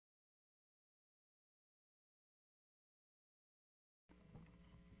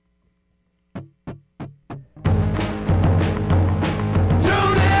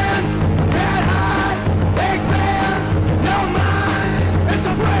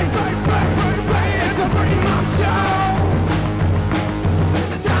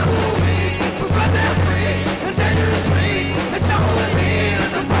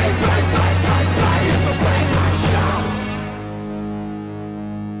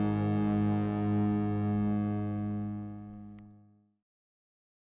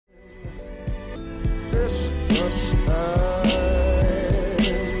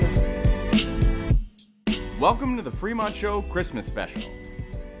Welcome to the Fremont Show Christmas Special.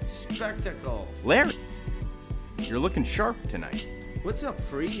 Spectacle. Larry, you're looking sharp tonight. What's up,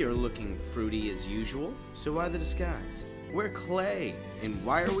 Free? You're looking fruity as usual. So why the disguise? We're Clay. And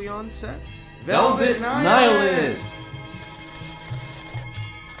why are we on set? Velvet Nihilist!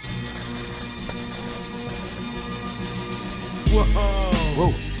 Whoa! Whoa.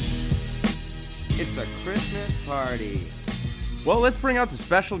 It's a Christmas party. Well, let's bring out the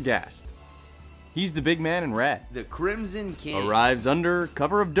special guest. He's the big man in red. The Crimson King. Arrives under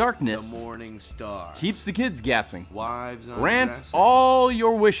cover of darkness. The Morning Star. Keeps the kids guessing. Wives on Grants all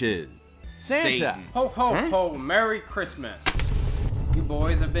your wishes. Santa. Satan. Ho, ho, ho, Merry Christmas. You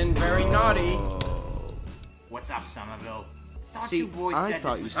boys have been very naughty. What's up, Somerville? Thought See, you boys I said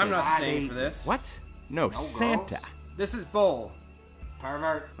thought this you was said I'm not bad. staying for this. What? No, Santa. girls. This is Bull.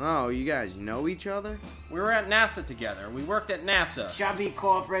 Pervert. Oh, you guys know each other? We were at NASA together. We worked at NASA. Chubby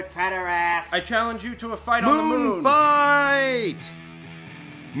corporate pederast. I challenge you to a fight on the moon. Fight!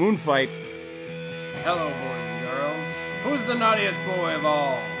 Moonfight. Hello, boys and girls. Who's the naughtiest boy of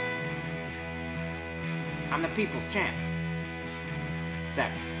all? I'm the people's champ.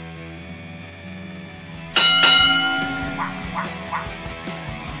 Sex.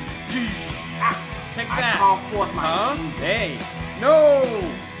 Take I that. call forth my Huh? angel. Hey. No!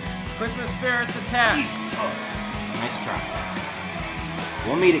 Christmas spirits attack. Nice try, Fats.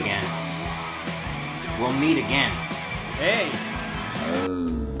 We'll meet again. We'll meet again. Hey.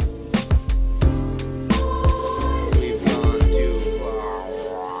 We've gone too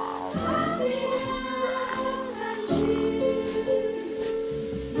far.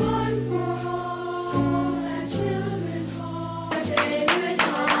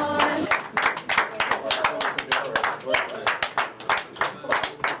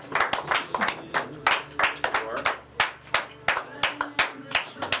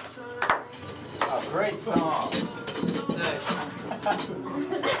 Great song.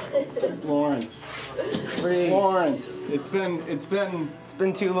 Lawrence. Lawrence. It's been It's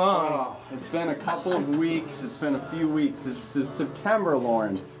been too long. it's been a couple of weeks. It's been a few weeks. It's September,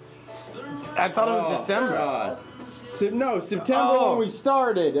 Lawrence. I thought it was December. God. No, September Oh. when we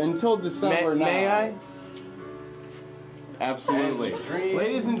started until December now. May I? Absolutely.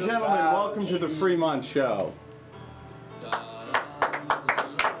 Ladies and gentlemen, welcome to the Fremont Show.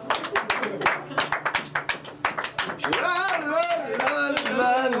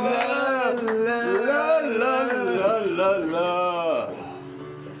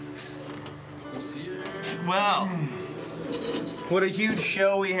 Well, what a huge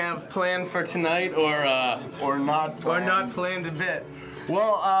show we have planned for tonight, or not planned a bit.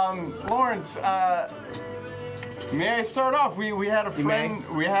 Well, Lawrence, may I start off? We had a friend.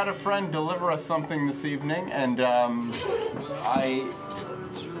 We had a friend deliver us something this evening, and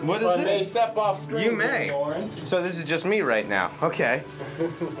What If I is may this? step off screen. You may. here, Lawrence. So this is just me right now. Okay.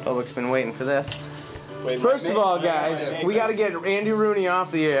 Public's been waiting for this. Wait, First my of all, name- guys, my name- we got to get Andy Rooney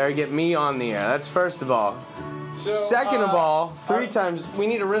off the air, get me on the air. That's first of all. Second of all, three times, we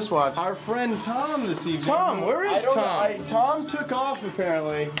need a wristwatch. Our friend Tom this evening. Tom, where is I don't know, Tom? Tom took off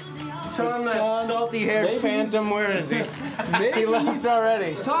apparently. Tom, that Tom, salty-haired maybe phantom, where is he? Maybe He left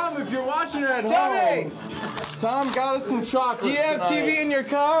already. Tom, if you're watching it at Tommy! home, Tom got us some chocolate. Do you have tonight. TV in your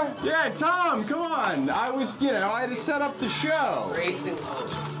car? Yeah, Tom, come on. I had to set up the show.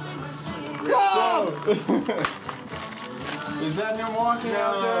 Tom! Is that him walking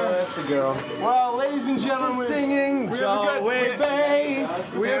out No, there? that's a girl. Well, ladies and gentlemen, Singing we have a good- Galway Bay,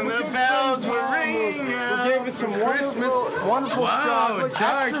 we have and a the good bells friend, were Tom, ringing who out gave us some for Christmas. wonderful Wow, chocolate.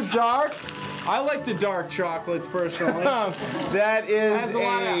 dark. Extra dark. I like the dark chocolates personally. That is Has a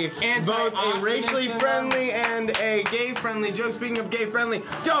lot of both a antioxidants racially in them. friendly and a gay-friendly joke. Speaking of gay-friendly,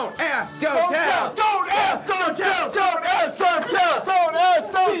 don't ask, don't Don't tell. tell! Don't ask! Don't tell! Don't ask! Don't tell! Don't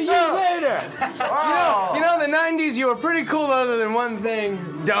ask! Don't See tell! you later. Wow. You know, the 90s, you were pretty cool other than one thing.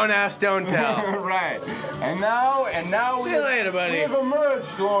 Don't ask, don't tell. Right. And now See you later, buddy. we have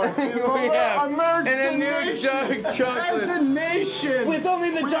emerged, Lawrence. We have. emerged And a the new nation. dark chocolate. As a nation. With only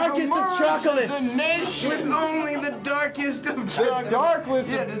the We have darkest of emerged chocolates. as a nation. With only the darkest of chocolates. It's dark,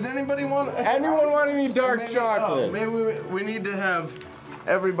 listen. Yeah, does anybody want... Anyone want any dark Maybe- chocolate? Oh, maybe we need to have...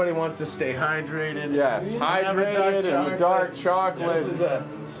 Everybody wants to stay hydrated. Yes, We need to have a hydrated and the dark chocolates.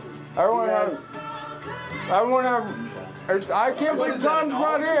 Everyone has. I can't believe Tom's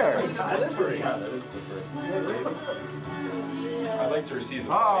not here. I'd like to receive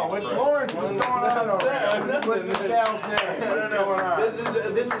the Oh, with Lawrence, what's going on over there? What's the scale's name? What's going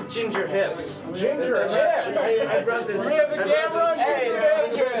on? This is Ginger Hips. Ginger I brought this. We have the camera. Hey,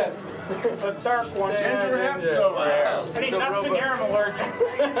 Ginger Hips. It's a dark one. Ginger hips over here. I need nuts in here, I'm allergic.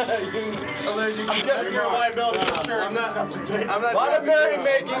 I'm just your liability insurance. I'm not A lot of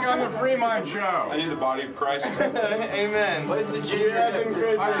merrymaking on the Fremont Show. I need the body of Christ. Amen. What's the ginger hips?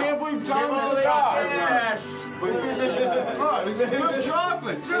 I can't believe Tom took off. Oh, this is good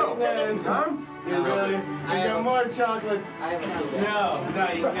chocolate, too. Huh? You got more chocolates? No,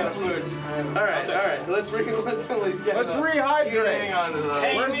 you got food. All right. Let's at least get. Let's rehydrate. Hang on to those.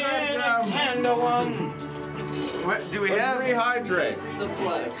 Came in a 10 to 1. What do we Let's have?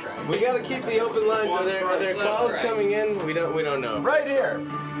 rehydrate. We got to keep the open lines. Are there calls coming in? We don't know. Right here.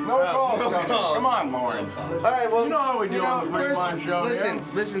 No calls. no coming. calls. Come on, Lawrence. All right. Well, You know how we do on the Fremont Show.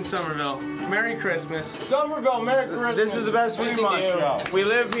 Listen, Somerville. Merry Christmas. Somerville, Merry Christmas. This is the best we Fremont can Show. do. We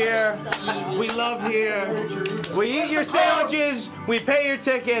live here. We love here. We eat your sandwiches. We pay your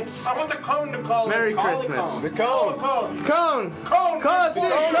tickets. I want the cone to call Merry it. Call Christmas. it The cone. Cone. Cone. Call us in.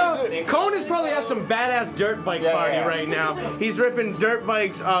 Cone. Cone is probably at some badass dirt bike party right now. He's ripping dirt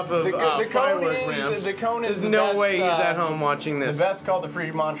bikes off of firework ramps. The cone is There's the no best, way he's at home watching The this. best call the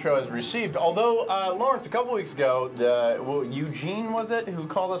Fremont Show has received. Although, Lawrence, a couple weeks ago, Eugene, was it, who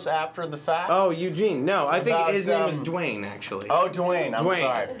called us after the fact? Oh, Eugene. No, I think About, his name was Dwayne, actually. Oh, Dwayne. I'm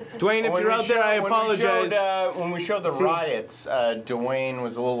sorry. Dwayne, if When you're we out there, I showed- apologize. When we showed the riots, Dwayne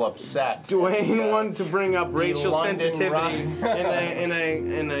was a little upset. Dwayne wanted to bring up racial London sensitivity,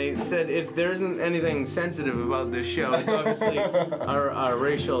 and I said if there isn't anything sensitive about this show, it's obviously our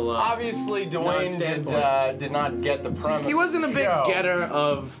racial. Obviously, Dwayne did not get the premise. He wasn't a of the big show. getter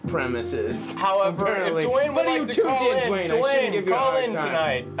of premises. However, apparently. if Dwayne would But you like to too call did, in, Dwayne. I shouldn't give you a call hard in time.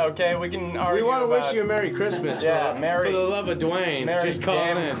 tonight. Okay, we can argue We want to about wish you a Merry Christmas. Yeah, for, Merry- for the love of Dwayne. Merry Just call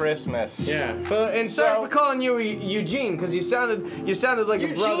damn in. Christmas. Yeah. And So- sorry for calling you Eugene, because you sounded like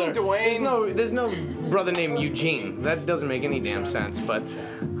Eugene a brother. Dwayne. There's no brother named Eugene. That doesn't make any damn sense. But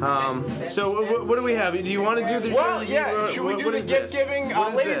so what do we have? Do you want to do the? Well, yeah. Should we do what the is gift this? giving, What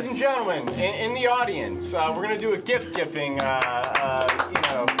is ladies this? and gentlemen, in the audience? We're gonna do a gift giving.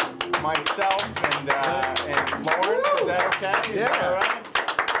 Myself and Lawrence. Is that okay? Yeah. Is that all right?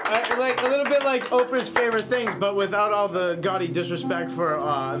 Like a little bit like Oprah's favorite things, but without all the gaudy disrespect for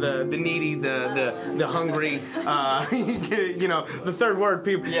the needy, the hungry, the third world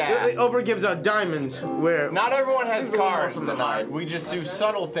people. Yeah. Oprah gives out diamonds. Where Not everyone has These are more cars from the tonight. heart. We just do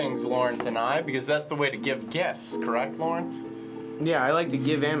subtle things, Lawrence and I, because that's the way to give gifts. Correct, Lawrence? yeah, I like to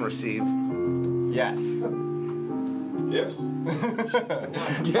give and receive. Yes. Yes.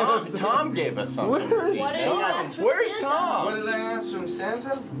 Tom gave us something. Where is What did you ask from Where's Santa? Tom? What did I ask from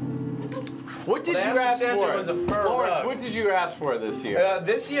Santa? What did What I you asked ask from Santa for? was a fur Lawrence, rug. what did you ask for this year?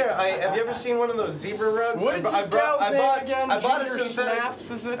 This year, have you ever seen one of those zebra rugs? What is this gal's name again? I bought Ginger a synthetic.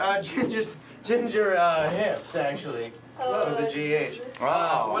 Snaps, is it? Ginger hips, actually. With the GH.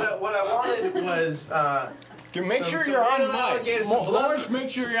 Wow. What I wanted was Make sure some you're on real mic. alligator, some Lawrence, blood- make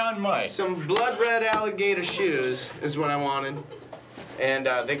sure you're on mic. some blood red alligator shoes is what I wanted, and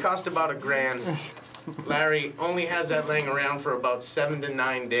they cost about $1,000. Larry only has that laying around for about 7 to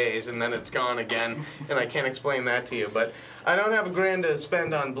 9 days, and then it's gone again, and I can't explain that to you. But I don't have $1,000 to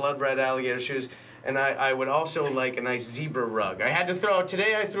spend on blood red alligator shoes, and I would also like a nice zebra rug. I had to throw out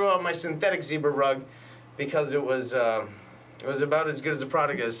today. I threw out my synthetic zebra rug because it was about as good as the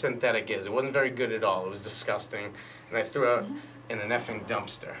product as synthetic is. It wasn't very good at all. It was disgusting, and I threw it in an effing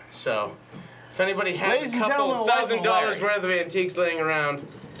dumpster. So, if anybody has Ladies a and couple gentlemen, life of $1,000 Larry. worth of antiques laying around,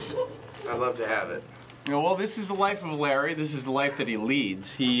 I'd love to have it. Well, this is the life of Larry. This is the life that he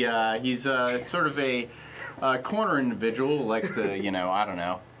leads. He's sort of a corner individual who likes to, I don't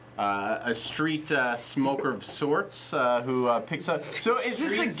know, a street smoker of sorts who picks up. So is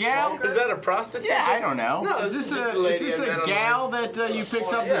this a gal? Is that a prostitute? Yeah, I don't know. No, is this just a lady is this I a don't gal that you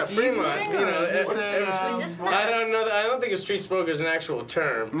picked up Yeah, this evening? Fremont. Or is this We just met. I don't know. I don't think a street smoker is an actual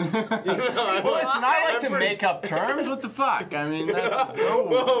term. Well, listen, I like to make up terms. What the fuck? I mean, that's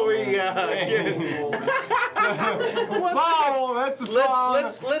Whoa, we foul. That's a foul.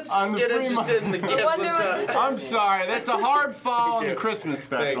 let's on the get Fremont. interested in the gift. wonder what this is. I'm sorry. That's a hard fall on you. the Christmas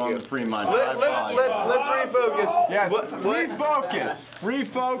Thank special on you. the Fremont. Let's refocus. Yes. What?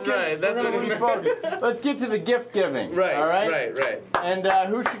 Refocus. Right, that's We're gonna what refocus. Let's get to the gift giving. Right. All right. Right. And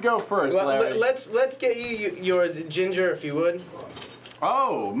who should go first, Well, Larry? let's get you yours, Ginger, if you would.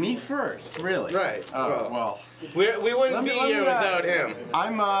 Oh, me first. Really? Right. Oh, well. We wouldn't Let be me, here without him.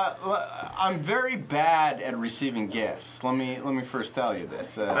 I'm very bad at receiving gifts. Let me first tell you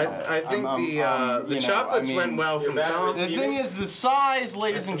this. I think the chocolates went well from Tom. The thing is, the size,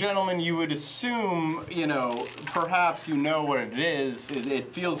 ladies and gentlemen, you would assume, perhaps you know what it is.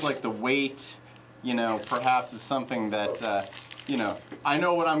 It feels like the weight, perhaps of something that you know, I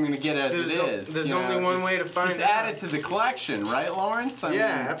know what I'm gonna get as it is. There's you know, only one way to find just out. add it to the collection, right, Lawrence? I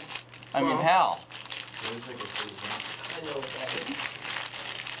Yeah. mean, hell. I know what that is.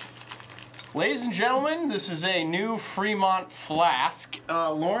 Ladies and gentlemen, this is a new Fremont flask.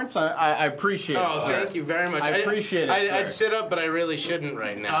 Lawrence, I appreciate it, Oh, sir. thank you very much. I appreciate it, sir. I'd sit up, but I really shouldn't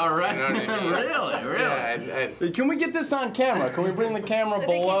right now. All right. You know what I mean? Really? Yeah, Can we get this on camera? Can we bring the camera I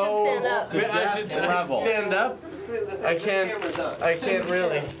think you below should stand up. the I desk should level? stand up. I can't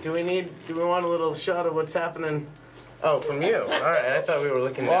really. Do we want a little shot of what's happening? Oh, from you. All right. I thought we were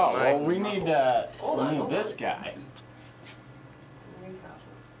looking at Well, mine. we need this guy.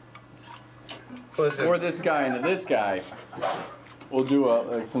 Listen. Or this guy into this guy. We'll do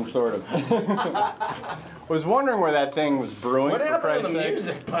some sort of. Was wondering where that thing was brewing. What for happened Christ's to the sake.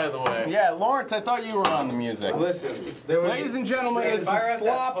 music, by the way? Yeah, Lawrence, I thought you were on the music. Listen, Ladies and gentlemen, it's a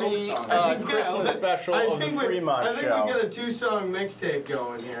sloppy Christmas special of the Freemont I think Show. we got a 2-song mixtape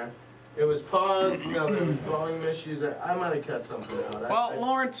going here. It was paused. You know, there was volume issues. I might have cut something out. Well,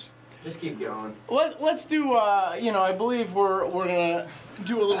 Lawrence, just keep going. let's do. You know, I believe we're gonna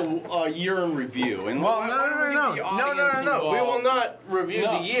do a little year in review. And Well, why don't we get the audience no. We will involved? not review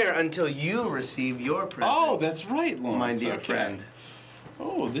No. the year until you receive your present. Oh, that's right, Lawrence. my dear Okay. friend.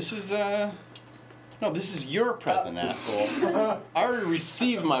 Oh, this is no, this is your present, asshole. I already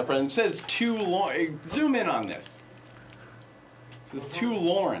received my present. It says to Lawrence. Zoom in on this. It says to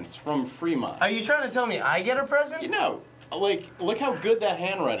Lawrence from Fremont. Are you trying to tell me I get a present? You know, like, look how good that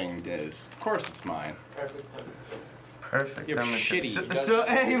handwriting is. Of course it's mine. Perfect. You're I'm a- shitty. So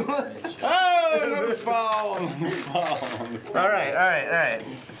hey, look. Oh, another foul. Another foul. All right.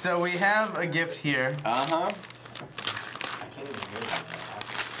 So we have a gift here. Uh-huh.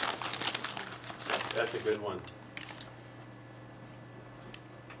 That's a good one.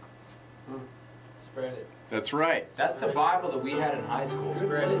 Spread it. That's right. That's the Bible that we had in high school.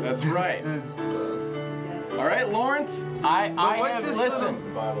 Spread it. That's right. All right, Lawrence. I what's have this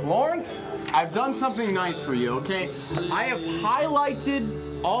listen, Lawrence. I've done something nice for you. Okay, I have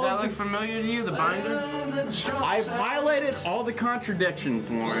highlighted all Does that of look the. familiar to you, the binder? I've highlighted all the contradictions,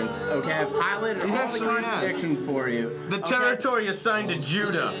 Lawrence. Okay, I've highlighted all the actually has. contradictions for you. The territory assigned to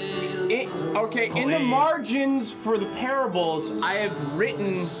Judah. In the margins for the parables, I have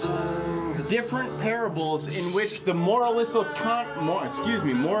written different parables in which the moralistic content.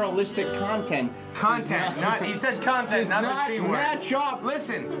 He said content, Does not the not C word. match up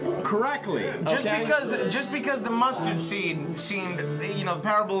Listen, correctly. just okay? because the mustard seed seemed, you know, the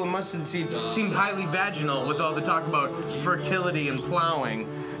parable of the mustard seed seemed highly vaginal with all the talk about fertility and plowing,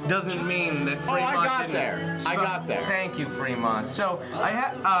 doesn't mean that Fremont I got didn't there. I got there. Thank you, Fremont. So I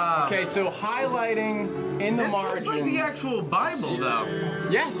had. Okay, so highlighting in the This margin. looks like the actual Bible, though.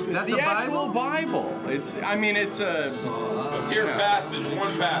 Yes, it's That's the a actual Bible. It's. I mean, it's a. Let's hear a passage,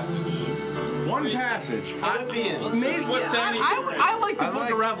 one passage. One passage. Philippians. Maybe, Flip to any I like the I Book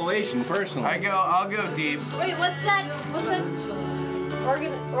like- of Revelation personally. I'll go deep. Wait, what's that? What's that?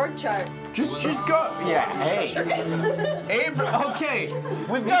 Org chart. Just go. Yeah. Hey. Okay,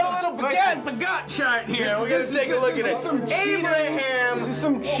 we've got a little begot chart here. We're gonna take a look at it. This is some cheating. Abraham This is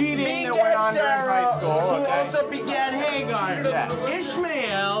some cheating that went begat on during high Sarah, school. who Okay. also begat Hagar. Yeah.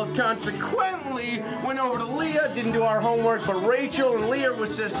 Ishmael consequently went over to Leah, didn't do our homework, but Rachel and Leah were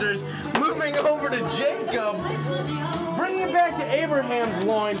sisters. Moving over to Jacob, bringing it back to Abraham's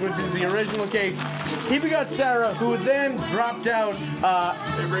loins, which is the original case. He begot Sarah, who then dropped out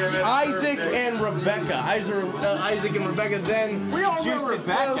Isaac and Rebecca. Isaac and Rebecca then We all know juiced it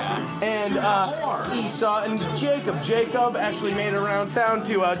Rebecca. close. And Esau and Jacob. Jacob actually made it around town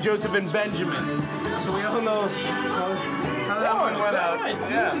to Joseph and Benjamin. So we all know how that one went out. Right.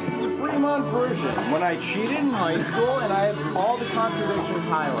 See, Yeah. this is the Fremont version. When I cheated in high school and I have all the contradictions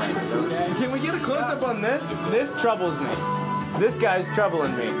highlighted, okay? Can we get a close-up on this? This troubles me. This guy's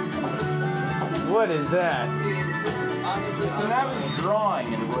troubling me. What is that? It's an average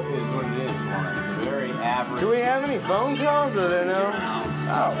drawing is what it is, Lawrence. A very average. Do we have any phone calls or there no?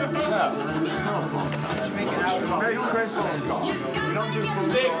 Oh, no. There's no phone call. Merry Christmas. We don't do phone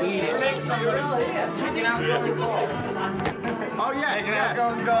Oh yes, Making yes. out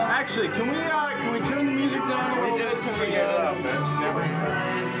phone call. Actually, can we turn the music down a little bit? Can we get it up?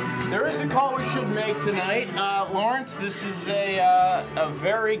 There is a call we should make tonight. Lawrence, this is a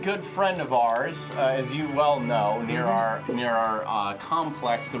very good friend of ours, as you well know, near our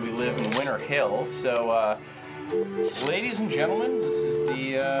complex that we live in Winter Hill. So, ladies and gentlemen, this is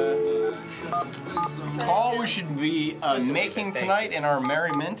the call we should be making tonight in our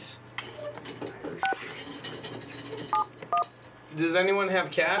merriment. Does anyone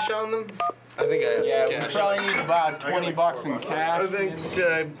have cash on them? I think I have Yeah, some we cash. probably need about 20 bucks in cash. I think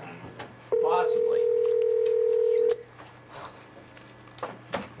Possibly.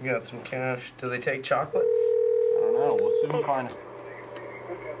 we got some cash. Do they take chocolate? I don't know. We'll soon find it.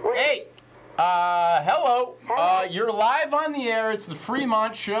 Hey! Hello. You're live on the air. It's the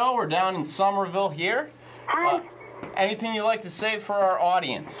Fremont Show. We're down in Somerville here. Hi. Anything you'd like to say for our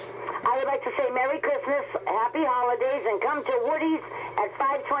audience? I would like to say Merry Christmas, Happy Holidays, and come to Woody's at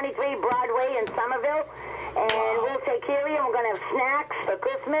 523 Broadway in Somerville. And we'll take care of you, and we're going to have snacks for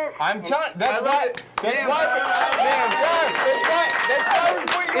Christmas. I'm telling. That's why. That's Ma'am, why. That's why we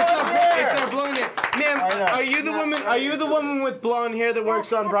put you over here. It's our blonde hair. Ma'am, are you the woman? Are you the woman with blonde hair that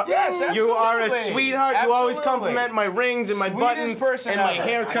works on Broadway? Yes, absolutely. You are a sweetheart. You always Absolutely. compliment my rings and my Sweetest buttons person and my ever.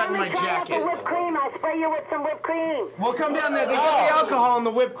 haircut and my Try out the jacket. whipped cream. I'll spray you with some whipped cream. We'll come down there. They got the alcohol and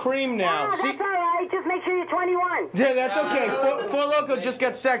the whipped cream now. Oh, See? that's all right. Just make sure you're 21. Yeah, that's okay. Four Loko just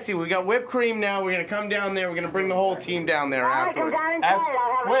got sexy. We got whipped cream now. We're gonna come down there. We're gonna bring the whole team down there All right, come afterwards. down inside.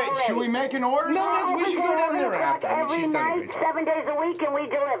 I'll have it Wait, all should ready. we make an order? No, we should go down there after. I mean, Every she's done a night, great job. 7 days a week, and we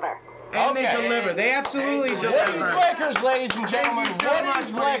deliver. And they Okay. deliver. They absolutely Woody's deliver. Lakers, ladies and gentlemen. you so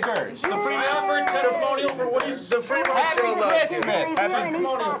Woody's much, Lakers. The I Fremont offered testimonial for Woody's. The Freemont Happy Show loves you. Christmas. We're in East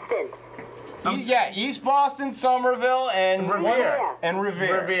testimonial. Boston. East Boston, Somerville, and Revere. And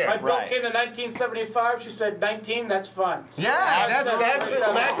Revere. Revere. My bill Right. came in 1975. She said 19. That's fun. Yeah, that's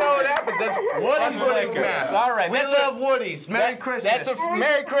how it happens. That's Woody's Woody's Lakers. math. All right. We that's love Woody's. Merry Christmas. That's a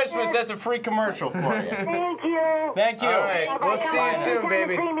Merry Christmas. That's a free commercial for you. Thank you. Thank you. All right. We'll see you soon,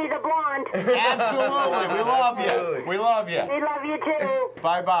 baby. See me, the blonde. Absolutely. We love you. Absolutely. We love you. We love you too.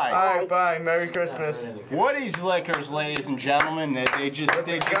 Bye bye. All right, bye. Merry Christmas. Woody's Lakers, ladies and gentlemen. They just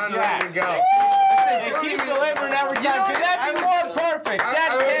Gun ready to go. They keep delivering every time. Could that be more perfect?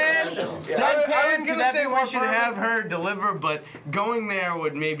 I was gonna say we should perfect? have her deliver, but going there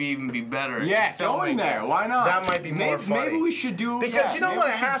would maybe even be better. Yeah, Filming going there. it. Why not? That might be more funny. Maybe we should do Because you don't maybe want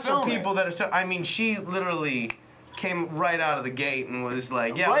to we should hassle film it. people that are so. I mean, she literally came right out of the gate and was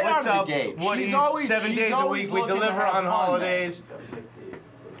like, "Yeah, Right what's out of up? the gate. Woody's, She's always- 7 she's days a always week. We looking to deliver have on fun, holidays."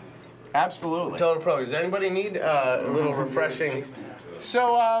 Absolutely. Total Pro. Does anybody need a little refreshing?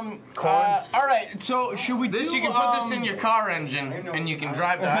 So, all right. So, should we This do? you can put this in your car engine and you can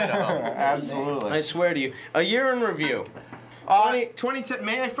drive to Idaho. Absolutely. I swear to you. A year in review. 2010.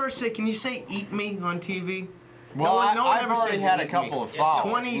 May I first say? Can you say "eat me" on TV? Well, no one I've ever already says had a eat couple me. of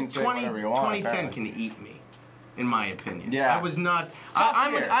followers. You can say 2010 apparently. can eat me, in my opinion. Yeah. I was not. Tough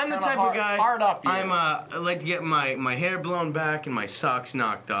I'm year. the Kinda type of guy. hard up year. I like to get my hair blown back and my socks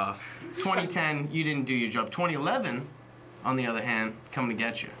knocked off. 2010, you didn't do your job. 2011, on the other hand, coming to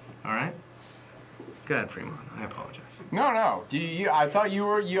get you. All right. Go ahead, Fremont. I apologize. No. I thought you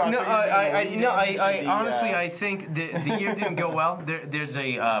were. I honestly, I think the year didn't go well. There's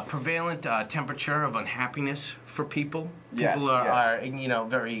a prevalent temperature of unhappiness for people. Yes, People are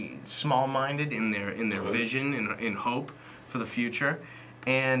very small-minded in their vision and in hope for the future,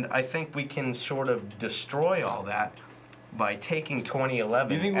 and I think we can sort of destroy all that by taking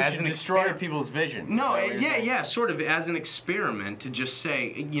 2011 You think we as should an destroy experiment. people's vision? No, Is that what you're saying? yeah, sort of as an experiment to just say,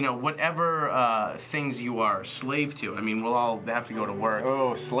 whatever things you are a slave to. I mean, we'll all have to go to work.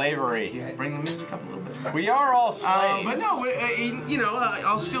 Oh, slavery. Bring the music up a little bit. We are all slaves. But no,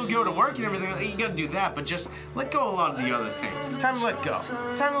 I'll still go to work and everything. You gotta do that, but just let go of a lot of the other things. It's time to let go.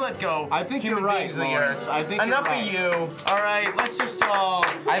 It's time to let go. I think human you're right, beings of the Lawrence. earth. I think Enough you're of right. you. All right, let's just all.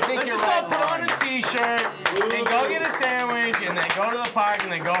 I think let's you're just all right, put on a Lawrence. T-shirt and go get a sandwich and then go to the park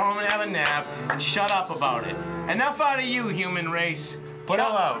and then go home and have a nap and shut up about it. Enough out of you, human race. Chill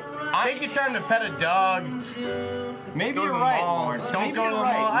out. Take your time to pet a dog. Maybe Go to you're the right, mall. Lawrence. Don't Maybe go to the you're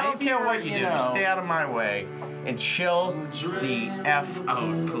mall. right. I don't Maybe care you're, what you do. Just stay out of my way and chill the F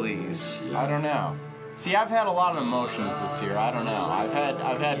out, please. I don't know. See, I've had a lot of emotions this year. I don't know. I've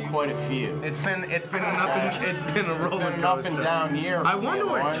had quite a few. It's been a roller It's been an up coaster. and down year. I for me, wonder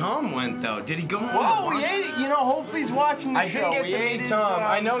where Lawrence. Tom went though. Did he go home? Whoa, and we watch? ate it. Hopefully he's watching the I show. didn't get We to ate meet his, Tom.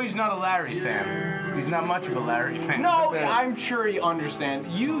 I know he's not a Larry fan. He's not much of a Larry fan. No, I'm sure you understand.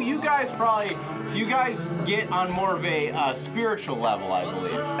 You guys get on more of a spiritual level, I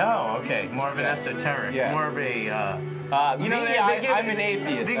believe. Oh, okay. More of an esoteric. Yes. More of a. I'm an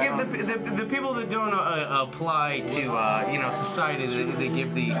atheist. They give the people that don't apply to society. They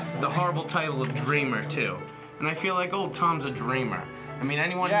give the horrible title of dreamer too, and I feel like old Tom's a dreamer. I mean,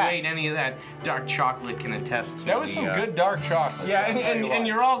 anyone who ate any of that dark chocolate can attest to. That was some good dark chocolate. Yeah, and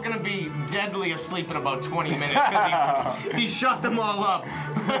you're all gonna be deadly asleep in about 20 minutes because he shot them all up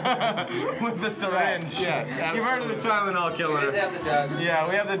with the syringe. Yes, You've heard of the Tylenol killer. We have the dogs. Yeah,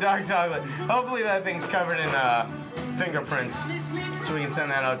 we have the dark chocolate. Hopefully that thing's covered in fingerprints. so we can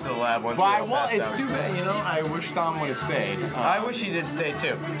send that out to the lab once Well, we well, pass it's out. too bad. You know, I wish Tom would have stayed. I wish he did stay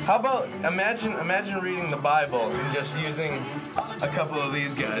too. How about imagine reading the Bible and just using a couple of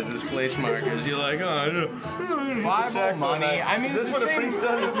these guys as place markers. You're like, oh, Bible money. I mean, is this it's what the a same, priest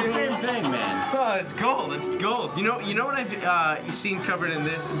does? it's the same thing, man. Oh, it's gold. It's gold. You know what I've seen covered in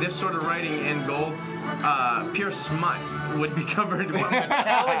this sort of writing in gold? Pure smut would be covered in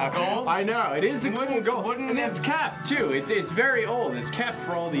metallic gold. I know, it is a good gold. Wouldn't and it- it's kept too. It's very old. It's kept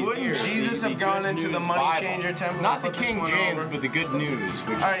for all these Wouldn't years. Jesus have Good gone into the News money Bible. changer temple? Not and the flipped this King one James, over? but the Good News.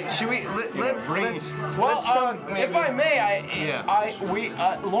 Which, All right, should we let's talk. Maybe. if I may,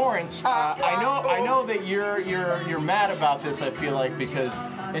 Yeah. Lawrence, I know that you're mad about this. I feel like because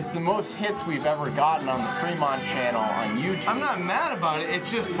it's the most hits we've ever gotten on the Fremont channel on YouTube. I'm not mad about it.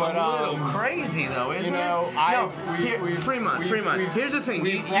 It's just But, a little crazy, though, isn't You know, it? Fremont. Here's the thing.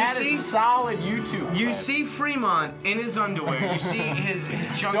 You had see, a solid YouTube. you clip. see Fremont in his underwear. You see his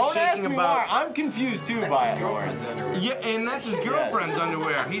junk Don't ask shaking me why. about. I'm confused too by it, Lawrence. Yeah, and that's his girlfriend's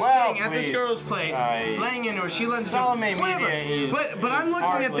underwear. He's Well, staying at this please. girl's place, laying into her. She lends him Salome whatever. Media is- But I'm is looking at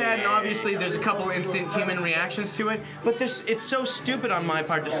hardly that, and a- obviously there's a couple instant human reactions to it. But it's so stupid on my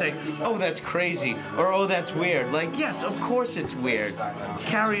part to say, oh, that's crazy, or oh, that's weird. Like, yes, of course it's weird.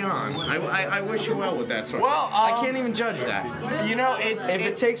 Carry on. I wish you well with that sort of Well, thing. I can't even judge that. You know, If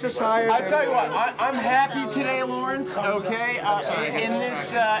it takes us higher, I then- tell you what, I'm happy today, Lawrence. Okay,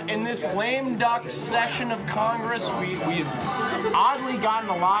 in this lame duck session of Congress, we've oddly gotten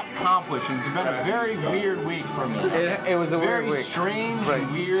a lot accomplished, and it's been a very weird week for me. It was a very weird week. strange, Right,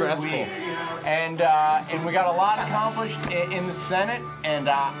 and weird stressful. week. And we got a lot accomplished in the Senate, and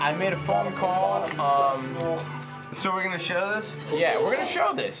I made a phone call. So we're gonna show this? Yeah, we're gonna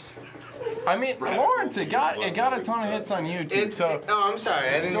show this. I mean, Lawrence, it got a ton of hits on YouTube. I'm sorry.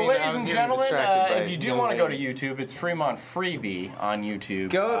 I didn't So, mean ladies I was and getting gentlemen, distracted by if you do young want to go to lady. YouTube, it's Fremont Freebie on YouTube.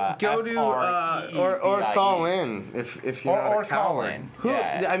 Go to or call in if you're not Or a call coward. in. Who,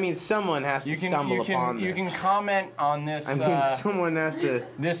 Yeah. I mean, someone has to stumble upon this. You can comment on this. I mean, someone has to.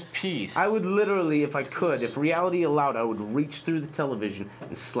 This piece. I would literally, if I could, if reality allowed, I would reach through the television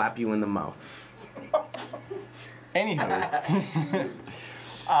and slap you in the mouth. Anywho,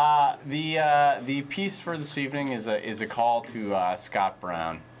 the piece for this evening is a call to Scott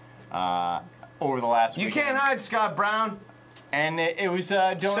Brown. Over the last You weekend. can't hide, Scott Brown. And it was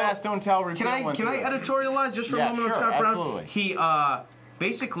don't ask, don't tell. Can I editorialize just for Yeah, a moment on sure, Scott Brown? absolutely. He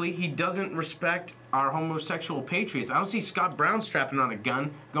basically he doesn't respect our homosexual patriots. I don't see Scott Brown strapping on a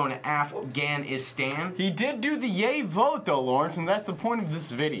gun going to Afghanistan. He did do the yay vote though, Lawrence, and that's the point of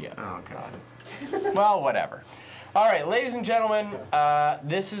this video. Oh God. Well, whatever. All right, ladies and gentlemen,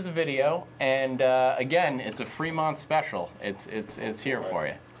 this is the video, and again, it's a Fremont special. It's here for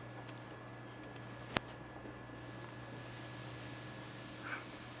you.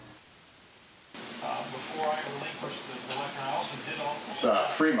 It's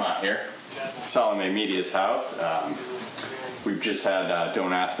Fremont here, Salome Media's house. We've just had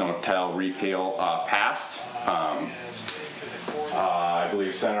Don't Ask, Don't Tell repeal passed. I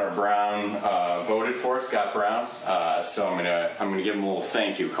believe Senator Brown voted for it, Scott Brown. So I'm gonna give him a little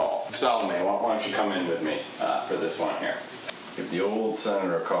thank you call. Salome, why don't you come in with me for this one here? Give the old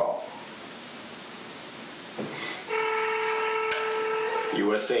senator a call.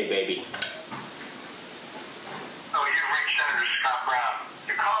 USA, baby. Oh, you've reached Senator Scott Brown.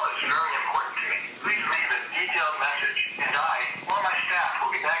 Your call is very important to me. Please leave a detailed message, and I or my staff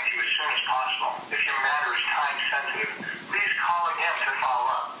will get back to you as soon as possible. If your matter is time sensitive, please call again to follow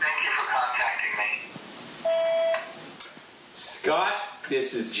up. Thank you for contacting me. Scott,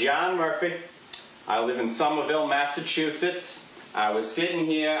 this is John Murphy. I live in Somerville, Massachusetts. I was sitting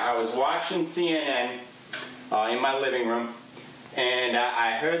here, I was watching CNN in my living room, and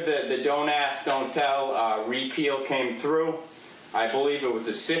I heard the Don't Ask, Don't Tell repeal came through. I believe it was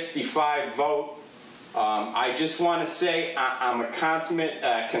a 65 vote. I just want to say I'm a consummate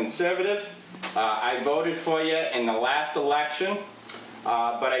conservative. I voted for you in the last election,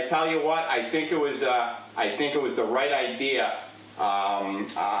 but I tell you what, I think it was the right idea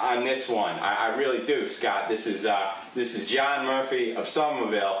on this one. I really do, Scott. This is John Murphy of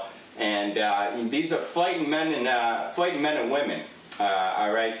Somerville, and these are fighting men and women.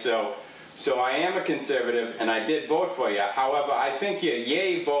 All right, so I am a conservative, and I did vote for you. However, I think your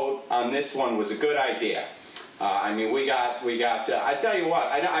yay vote on this one was a good idea. I mean, we got. I tell you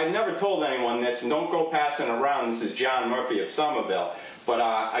what, I've never told anyone this, and don't go passing it around. This is John Murphy of Somerville. But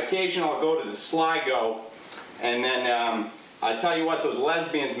occasionally I'll go to the Sligo, and then I tell you what, those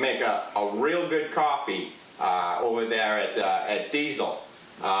lesbians make a real good coffee over there at Diesel.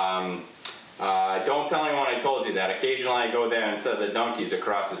 Don't tell anyone I told you that. Occasionally I go there instead of the donkeys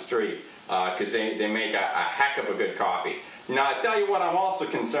across the street because they make a heck of a good coffee. Now, I tell you what I'm also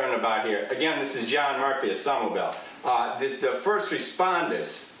concerned about here. Again, this is John Murphy of Somerville. The first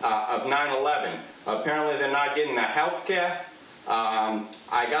responders of 9/11, apparently they're not getting the health care.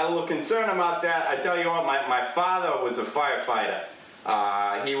 I got a little concerned about that. I tell you what, my father was a firefighter.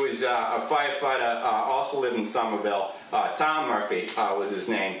 He was a firefighter, also lived in Somerville. Tom Murphy was his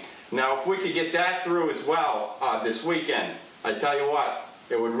name. Now, if we could get that through as well this weekend, I tell you what,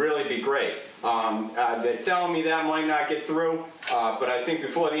 it would really be great. They're telling me that might not get through, but I think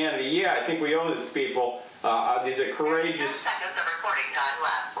before the end of the year, I think we owe this people. These are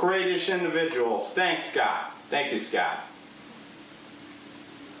courageous individuals. Thanks, Scott. Thank you, Scott.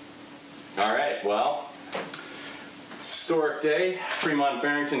 All right, well, it's a historic day. Fremont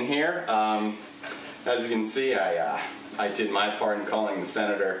Barrington here. As you can see, I did my part in calling the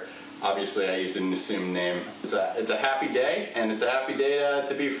senator. Obviously, I used an assumed name. It's a happy day, and it's a happy day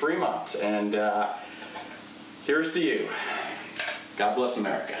to be Fremont. And here's to you. God bless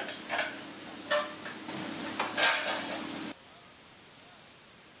America.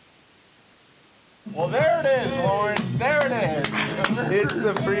 Well, there it is, Lawrence. There it is. It's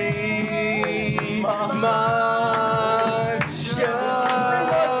the Fremont Show.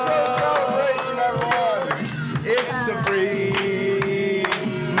 Fremont Show celebration, everyone. It's the Fremont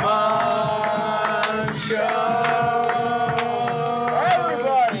Show.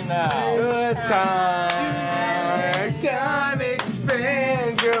 Everybody now. Good time. Next time,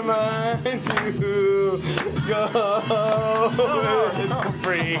 expand your mind to go. It's the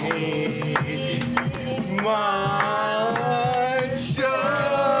Fremont Show.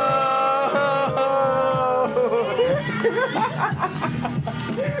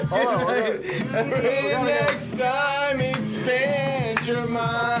 Next time, expand your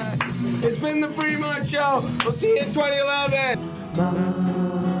mind. It's been the Fremont Show. We'll see you in 2011.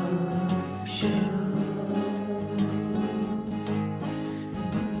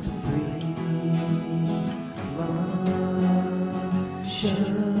 It's the Fremont Show.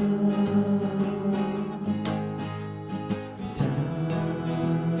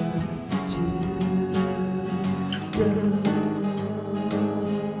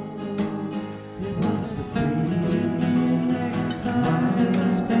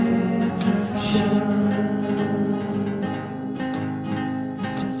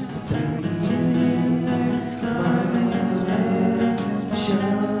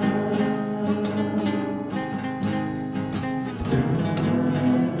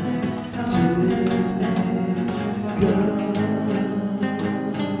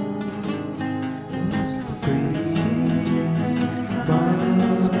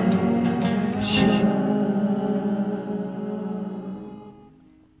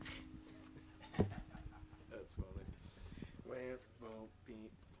 That's funny. Where won't be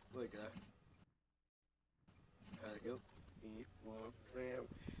like a go eat one ram.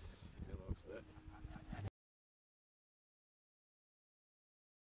 He loves that.